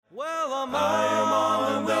I am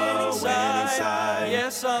on the winning side.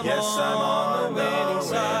 Yes, I'm on the winning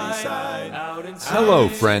side. Hello,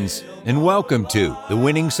 friends, and welcome to the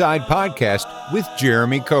Winning Side Podcast with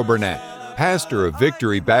Jeremy Coburnett, pastor of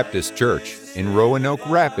Victory Baptist Church in Roanoke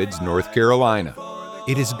Rapids, North Carolina.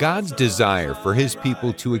 It is God's desire for His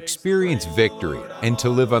people to experience victory and to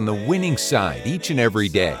live on the winning side each and every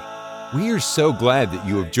day. We are so glad that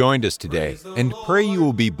you have joined us today and pray you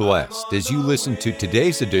will be blessed as you listen to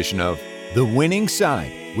today's edition of The Winning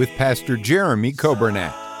Side with Pastor Jeremy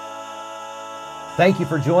Coburnett. Thank you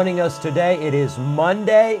for joining us today. It is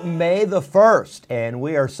Monday, May the 1st, and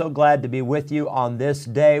we are so glad to be with you on this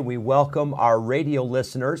day. We welcome our radio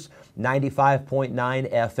listeners, 95.9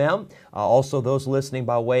 FM. Also, those listening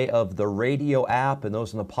by way of the radio app and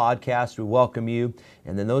those on the podcast, we welcome you.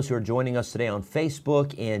 And then those who are joining us today on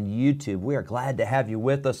Facebook and YouTube, we are glad to have you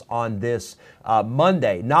with us on this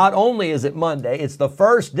Monday. Not only is it Monday, it's the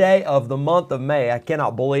first day of the month of May. I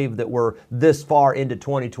cannot believe that we're this far into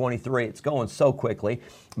 2023. It's going so quickly.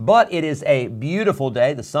 But it is a beautiful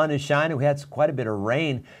day. The sun is shining. We had quite a bit of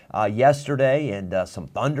rain yesterday and some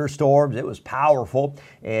thunderstorms. It was powerful.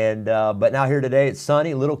 And but now here today, it's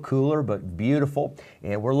sunny, a little cooler, but beautiful.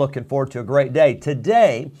 And we're looking forward to a great day.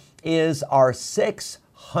 Today is our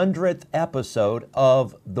 600th episode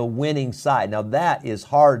of The Winning Side. Now that is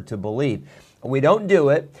hard to believe. We don't do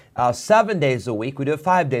it 7 days a week. We do it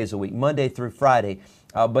 5 days a week, Monday through Friday.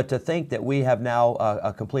 But to think that we have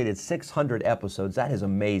now completed 600 episodes, that is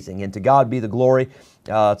amazing. And to God be the glory.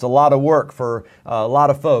 It's a lot of work for a lot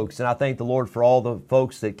of folks. And I thank the Lord for all the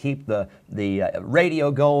folks that keep the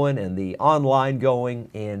radio going and the online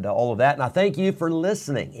going and all of that. And I thank you for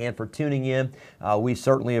listening and for tuning in. We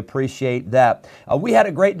certainly appreciate that. We had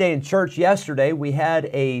a great day in church yesterday. We had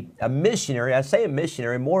a missionary, I say a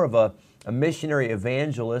missionary, more of a missionary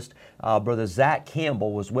evangelist, Brother Zach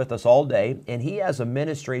Campbell, was with us all day, and he has a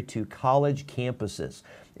ministry to college campuses.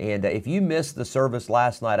 And if you missed the service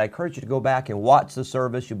last night, I encourage you to go back and watch the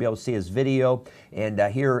service. You'll be able to see his video and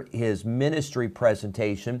hear his ministry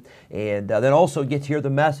presentation, and then also get to hear the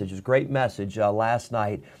message. It was a great message last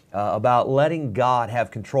night about letting God have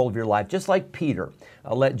control of your life, just like Peter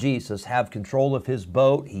let Jesus have control of his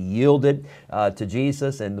boat. He yielded to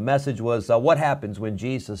Jesus, and the message was what happens when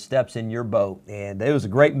Jesus steps in your boat. And it was a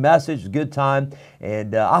great message, a good time,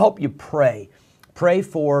 and I hope you pray. Pray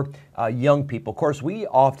for young people. Of course, we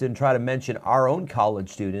often try to mention our own college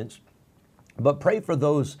students, but pray for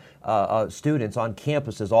those students on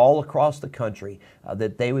campuses all across the country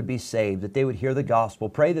that they would be saved, that they would hear the gospel.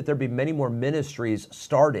 Pray that there be many more ministries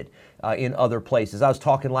started in other places. I was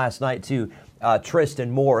talking last night to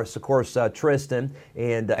Tristan Morris. Of course, Tristan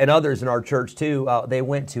and others in our church too, they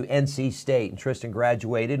went to NC State, and Tristan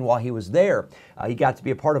graduated, and while he was there, he got to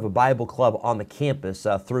be a part of a Bible club on the campus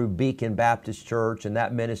through Beacon Baptist Church and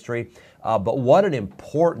that ministry. But what an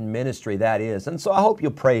important ministry that is. And so I hope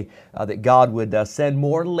you'll pray that God would send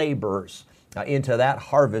more laborers into that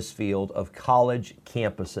harvest field of college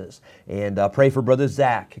campuses. And pray for Brother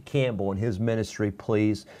Zach Campbell and his ministry,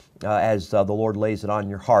 please, as the Lord lays it on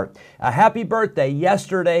your heart. Happy birthday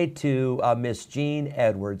yesterday to Miss Jean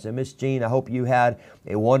Edwards. And Miss Jean, I hope you had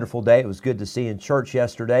a wonderful day. It was good to see you in church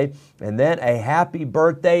yesterday. And then a happy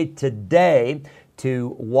birthday today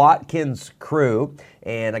to Watkins Crew,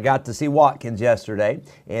 and I got to see Watkins yesterday.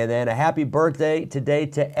 And then a happy birthday today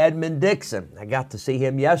to Edmund Dixon. I got to see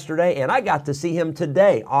him yesterday, and I got to see him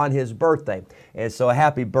today on his birthday. And so a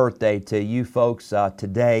happy birthday to you folks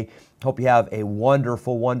today. Hope you have a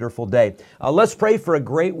wonderful, wonderful day. Let's pray for a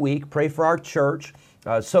great week. Pray for our church.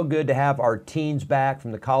 So good to have our teens back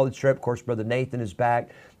from the college trip. Of course, Brother Nathan is back,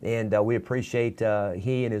 and we appreciate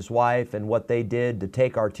he and his wife and what they did to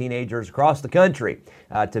take our teenagers across the country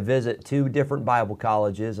to visit 2 different Bible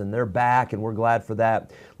colleges, and they're back, and we're glad for that.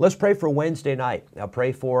 Let's pray for Wednesday night.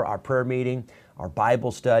 Pray for our prayer meeting, our Bible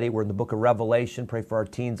study. We're in the book of Revelation. Pray for our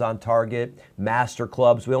Teens on Target, Master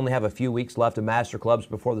Clubs. We only have a few weeks left of Master Clubs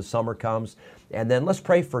before the summer comes. And then let's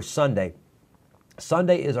pray for Sunday.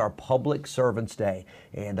 Sunday is our Public Servants Day,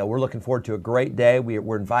 and we're looking forward to a great day.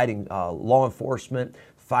 We're inviting law enforcement,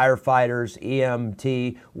 firefighters,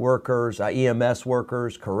 EMT workers, EMS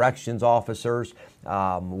workers, corrections officers,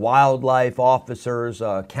 wildlife officers,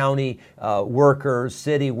 county workers,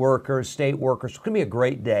 city workers, state workers. It's going to be a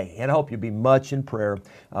great day, and I hope you'll be much in prayer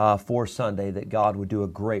for Sunday, that God would do a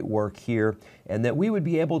great work here, and that we would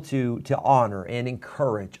be able to honor and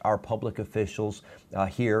encourage our public officials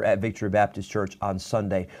here at Victory Baptist Church on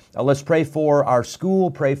Sunday. Let's pray for our school,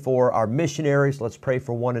 pray for our missionaries, let's pray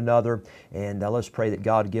for one another, and let's pray that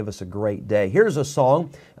God give us a great day. Here's a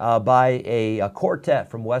song by a quartet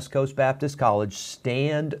from West Coast Baptist College,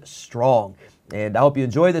 Stand Strong. And I hope you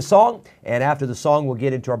enjoy this song. And after the song, we'll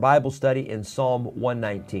get into our Bible study in Psalm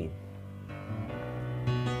 119.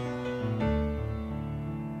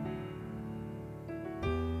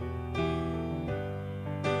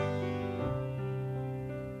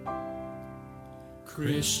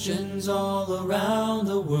 Christians all around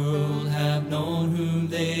the world have known whom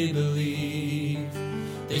they believe.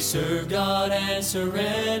 They serve God and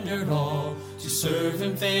surrendered all to serve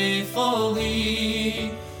Him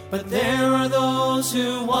faithfully. But there are those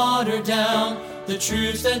who water down the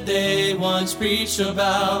truths that they once preached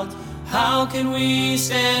about. How can we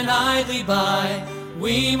stand idly by?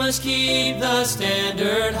 We must keep the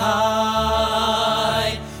standard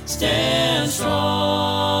high. Stand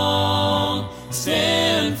strong,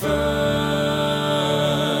 stand firm,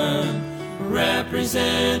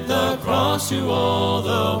 represent the cross to all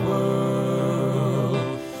the world.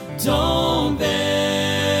 Don't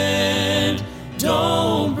bend,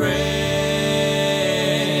 don't break,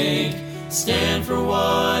 stand for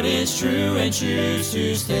what is true and choose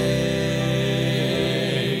to stay.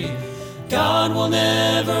 God will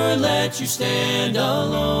never let you stand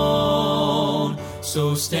alone,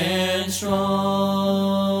 so stand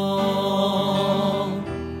strong.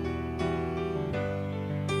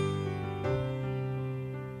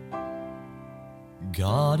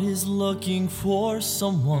 God is looking for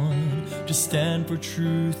someone to stand for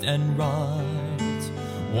truth and right,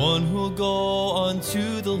 one who'll go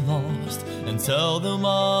unto the lost and tell them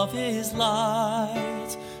of His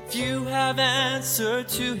light. Few have answered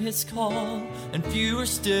to His call, and fewer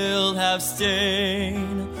still have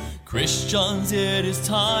stayed. Christians, it is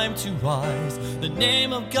time to rise, the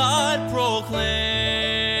name of God proclaim.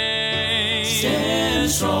 Stand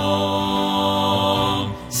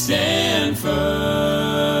strong, stand firm,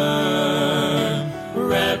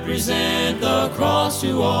 represent the cross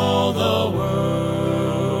to all the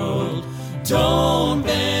world. Don't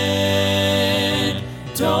bend,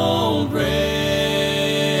 don't break,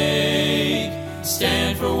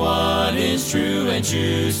 stand for what is true and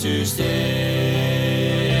choose to stay.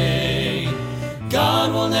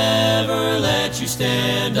 God will never let you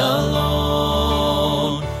stand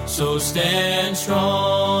alone, so stand strong.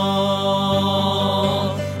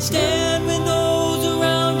 Stand when those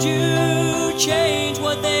around you change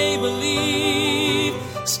what they believe.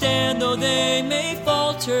 Stand though they may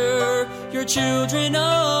falter, you're children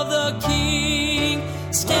of the King.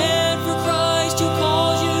 Stand for Christ who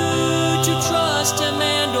calls you to trust Him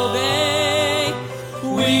and obey.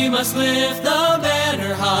 We must lift the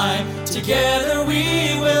banner high, together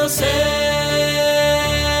we will say.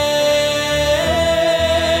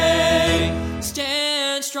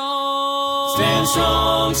 Stand strong, Stand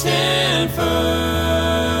strong, stand firm,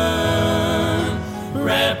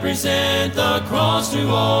 represent the cross to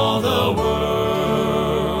all the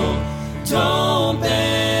world. Don't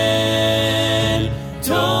bend,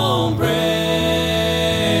 don't break,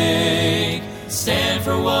 stand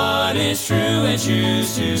for what is true and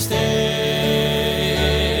choose to stay.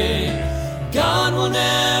 God will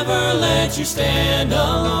never let you stand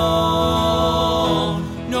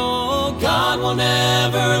alone. No, God will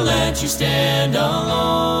never let you stand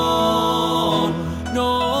alone.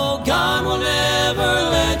 No, God will never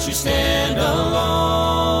let you stand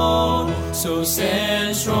alone. So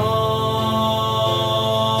stand strong,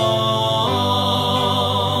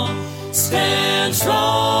 stand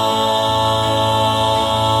strong.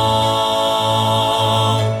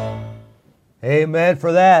 Amen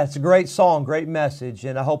for that. It's a great song, great message,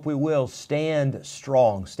 and I hope we will stand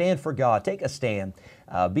strong. Stand for God. Take a stand.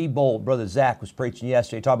 Be bold. Brother Zach was preaching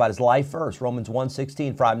yesterday, talking about his life verse, Romans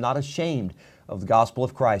 1:16, for I am not ashamed of the gospel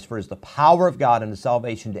of Christ, for it is the power of God unto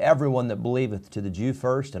salvation to everyone that believeth, to the Jew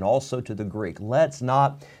first and also to the Greek. Let's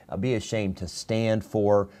not be ashamed to stand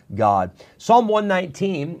for God. Psalm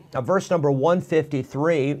 119, verse number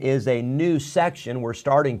 153, is a new section we're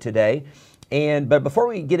starting today. But before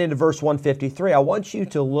we get into verse 153, I want you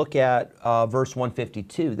to look at verse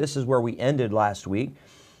 152. This is where we ended last week.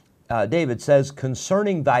 David says,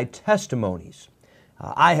 concerning thy testimonies,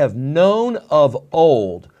 I have known of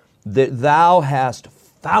old that thou hast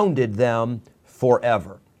founded them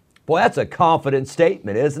forever. Boy, that's a confident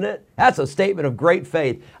statement, isn't it? That's a statement of great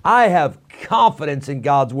faith. I have confidence in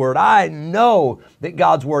God's Word. I know that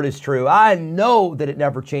God's Word is true. I know that it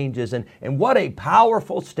never changes. And what a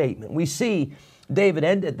powerful statement. We see David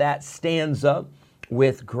ended that stanza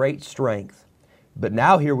with great strength. But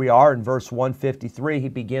now here we are in verse 153. He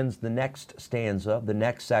begins the next stanza, the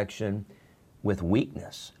next section, with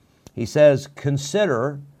weakness. He says,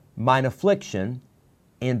 consider mine affliction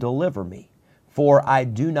and deliver me. for I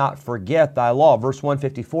do not forget thy law. Verse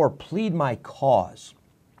 154, plead my cause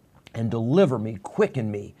and deliver me, quicken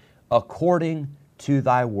me according to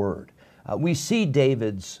thy word. We see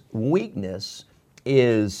David's weakness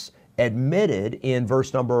is admitted in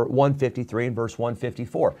verse number 153 and verse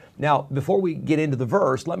 154. Now, before we get into the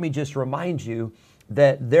verse, let me just remind you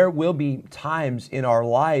that there will be times in our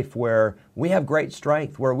life where we have great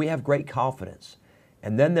strength, where we have great confidence.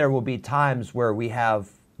 And then there will be times where we have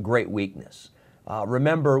great weakness.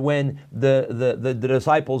 Remember when the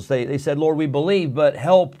disciples, they said, Lord, we believe, but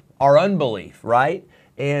help our unbelief, right?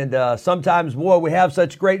 And sometimes, boy, we have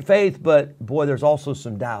such great faith, but boy, there's also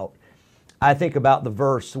some doubt. I think about the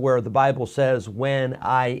verse where the Bible says, when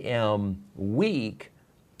I am weak,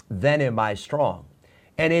 then am I strong.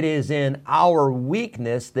 And it is in our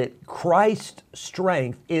weakness that Christ's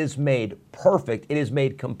strength is made perfect. It is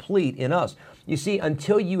made complete in us. You see,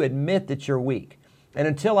 until you admit that you're weak, and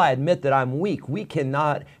until I admit that I'm weak, we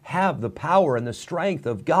cannot have the power and the strength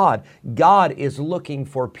of God. God is looking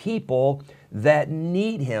for people that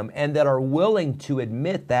need Him and that are willing to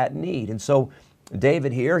admit that need. And so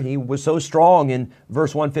David here, he was so strong in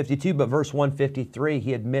verse 152, but verse 153,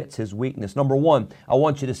 he admits his weakness. Number one, I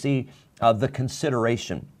want you to see the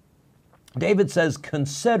consideration. David says,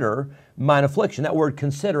 consider mine affliction. That word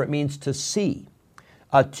consider, it means to see,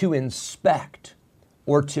 to inspect,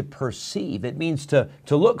 or to perceive. It means to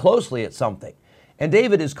look closely at something. And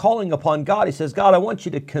David is calling upon God. He says, God, I want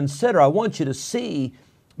you to consider, I want you to see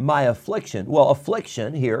my affliction. Well,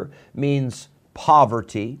 affliction here means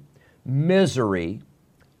poverty, misery,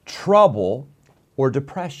 trouble, or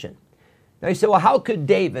depression. Now you say, well, how could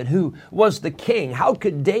David, who was the king, how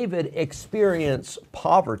could David experience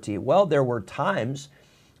poverty? Well, there were times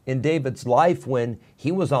in David's life when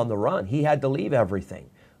he was on the run. He had to leave everything.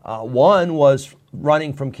 One was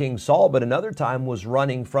running from King Saul, but another time was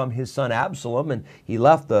running from his son Absalom, and he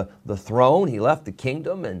left the throne, he left the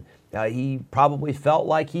kingdom, and he probably felt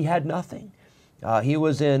like he had nothing. He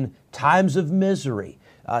was in times of misery.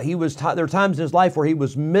 There were times in his life where he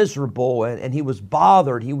was miserable and he was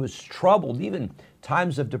bothered, he was troubled, even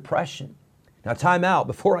times of depression. Now, time out.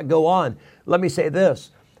 Before I go on, let me say this.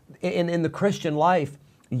 In the Christian life,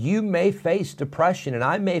 you may face depression, and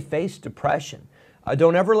I may face depression.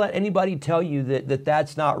 Don't ever let anybody tell you that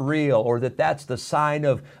that's not real, or that that's the sign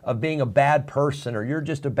of being a bad person, or you're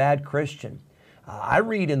just a bad Christian. I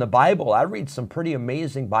read in the Bible, I read some pretty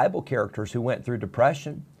amazing Bible characters who went through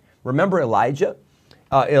depression. Remember Elijah?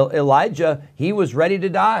 Elijah, he was ready to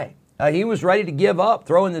die. He was ready to give up,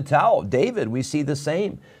 throw in the towel. David, we see the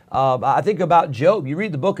same. I think about Job. You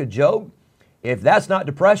read the book of Job. If that's not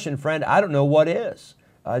depression, friend, I don't know what is.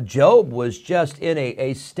 Job was just in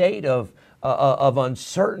a state of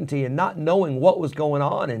uncertainty and not knowing what was going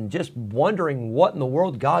on and just wondering what in the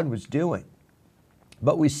world God was doing.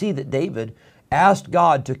 But we see that David asked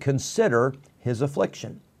God to consider his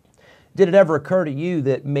affliction. Did it ever occur to you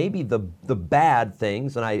that maybe the bad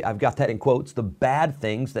things, and I've got that in quotes, the bad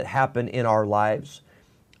things that happen in our lives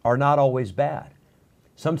are not always bad?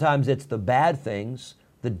 Sometimes it's the bad things,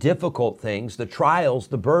 the difficult things, the trials,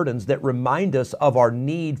 the burdens that remind us of our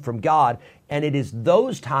need from God. And it is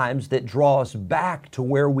those times that draw us back to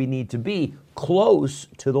where we need to be, close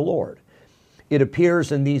to the Lord. It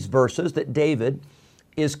appears in these verses that David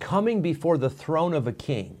is coming before the throne of a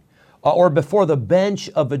king or before the bench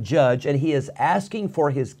of a judge, and he is asking for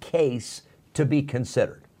his case to be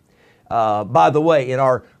considered. By the way, in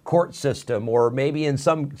our court system, or maybe in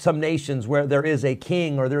some nations where there is a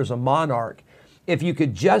king or there's a monarch, if you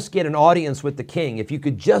could just get an audience with the king, if you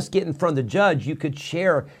could just get in front of the judge, you could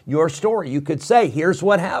share your story. You could say, here's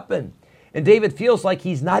what happened. And David feels like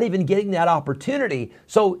he's not even getting that opportunity,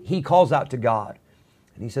 so he calls out to God.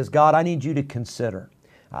 And he says, God, I need you to consider.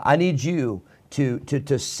 I need you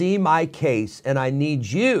to see my case, and I need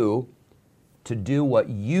you to do what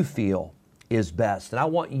you feel is best. And I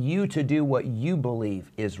want you to do what you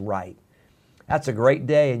believe is right. That's a great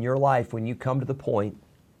day in your life when you come to the point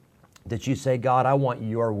that you say, God, I want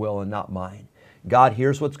your will and not mine. God,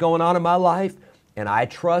 here's what's going on in my life, and I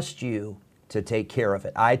trust you to take care of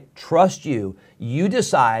it. I trust you. You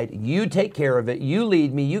decide, you take care of it, you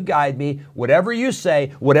lead me, you guide me. Whatever you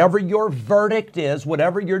say, whatever your verdict is,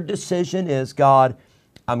 whatever your decision is, God,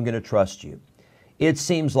 I'm going to trust you. It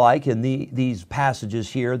seems like in these passages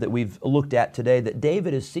here that we've looked at today that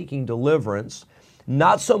David is seeking deliverance,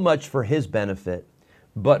 not so much for his benefit,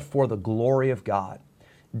 but for the glory of God.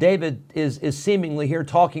 David is seemingly here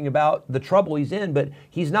talking about the trouble he's in, but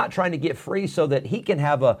he's not trying to get free so that he can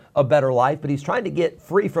have a better life, but he's trying to get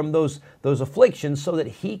free from those afflictions so that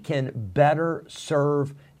he can better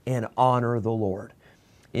serve and honor the Lord.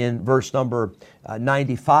 in verse number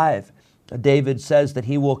 95, David says that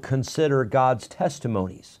he will consider God's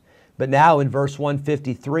testimonies. But now in verse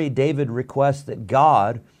 153, David requests that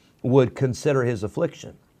God would consider his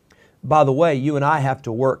affliction. By the way, you and I have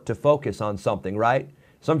to work to focus on something, right?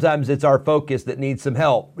 Sometimes it's our focus that needs some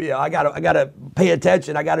help. Yeah, I gotta pay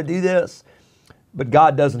attention. I gotta do this. But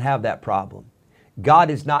God doesn't have that problem. God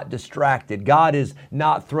is not distracted. God is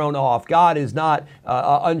not thrown off. God is not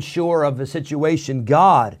unsure of the situation.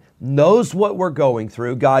 God knows what we're going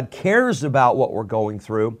through. God cares about what we're going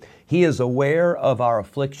through. He is aware of our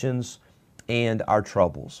afflictions and our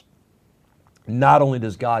troubles. Not only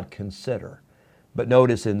does God consider, but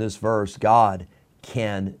notice in this verse, God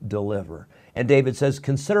can deliver. And David says,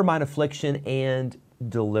 consider mine affliction and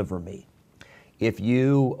deliver me. If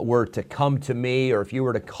you were to come to me, or if you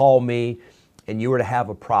were to call me and you were to have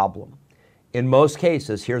a problem, in most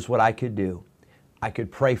cases, here's what I could do. I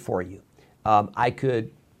could pray for you. I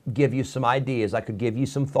could give you some ideas. I could give you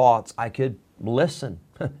some thoughts. I could listen.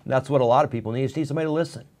 That's what a lot of people need, is need somebody to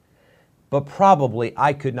listen. But probably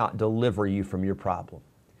I could not deliver you from your problem.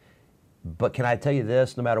 But can I tell you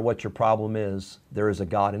this? No matter what your problem is, there is a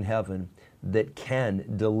God in heaven that can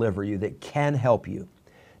deliver you, that can help you.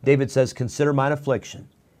 David says, consider mine affliction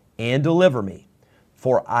and deliver me,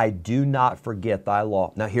 for I do not forget thy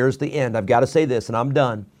law. Now here's the end. I've got to say this and I'm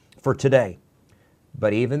done for today.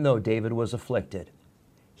 But even though David was afflicted,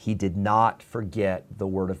 he did not forget the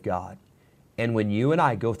Word of God. And when you and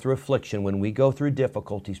I go through affliction, when we go through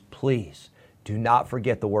difficulties, please do not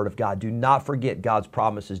forget the Word of God. Do not forget God's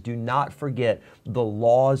promises. Do not forget the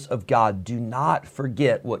laws of God. Do not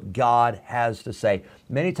forget what God has to say.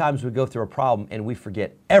 Many times we go through a problem and we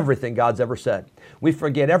forget everything God's ever said. We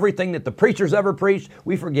forget everything that the preacher's ever preached.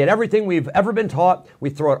 We forget everything we've ever been taught.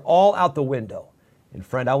 We throw it all out the window. And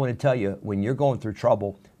friend, I want to tell you, when you're going through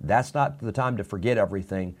trouble, that's not the time to forget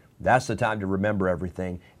everything. That's the time to remember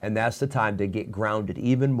everything. And that's the time to get grounded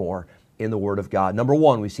even more in the Word of God. Number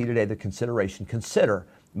one, we see today the consideration. Consider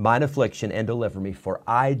mine affliction and deliver me, for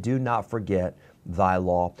I do not forget thy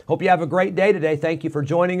law. Hope you have a great day today. Thank you for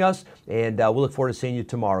joining us, and we'll look forward to seeing you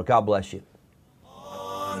tomorrow. God bless you.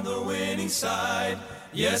 On the winning side.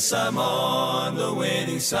 Yes, I'm on the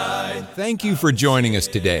winning side. Thank you for joining us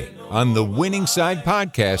today on the Winning Side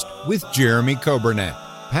Podcast with Jeremy Coburnett,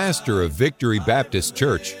 pastor of Victory Baptist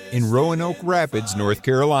Church in Roanoke Rapids, North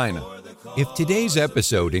Carolina. If today's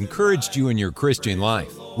episode encouraged you in your Christian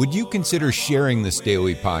life, would you consider sharing this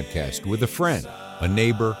daily podcast with a friend, a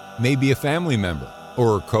neighbor, maybe a family member,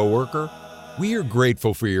 or a coworker? We are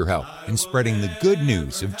grateful for your help in spreading the good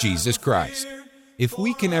news of Jesus Christ. If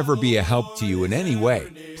we can ever be a help to you in any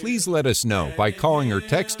way, please let us know by calling or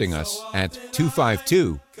texting us at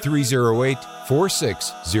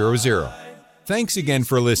 252-308-4600. Thanks again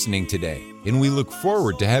for listening today, and we look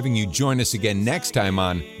forward to having you join us again next time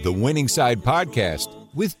on the Winning Side Podcast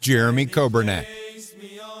with Jeremy Coburnett.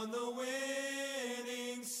 On the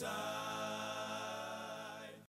winning side.